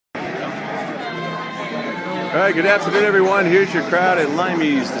All right, good afternoon, everyone. Here's your crowd at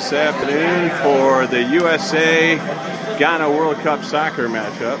Limey's this afternoon for the USA-Ghana World Cup soccer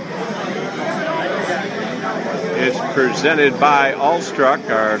matchup. It's presented by Allstruck,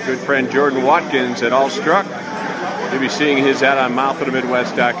 our good friend Jordan Watkins at Allstruck. You'll be seeing his ad on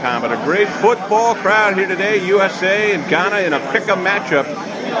mouthofthemidwest.com. But a great football crowd here today, USA and Ghana in a pick-em matchup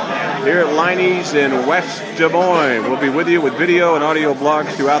here at Limey's in West Des Moines. We'll be with you with video and audio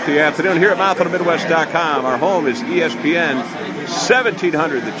blogs throughout the afternoon here at mouthofthemidwest.com. Our home is ESPN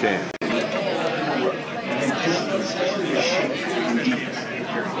 1700 The Champ.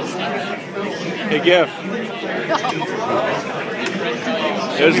 Hey, Giff.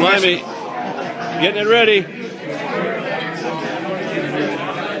 There's Limey getting it ready.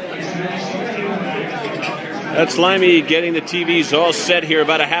 That's Limey getting the TVs all set here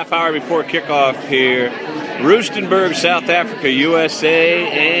about a half hour before kickoff here. Rustenburg, South Africa, USA,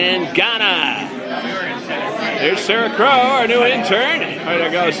 and Ghana. There's Sarah Crow, our new intern. There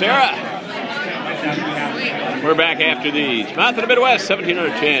you go, Sarah. We're back after these. Mouth of the Midwest,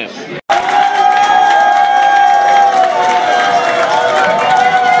 1700 Champ.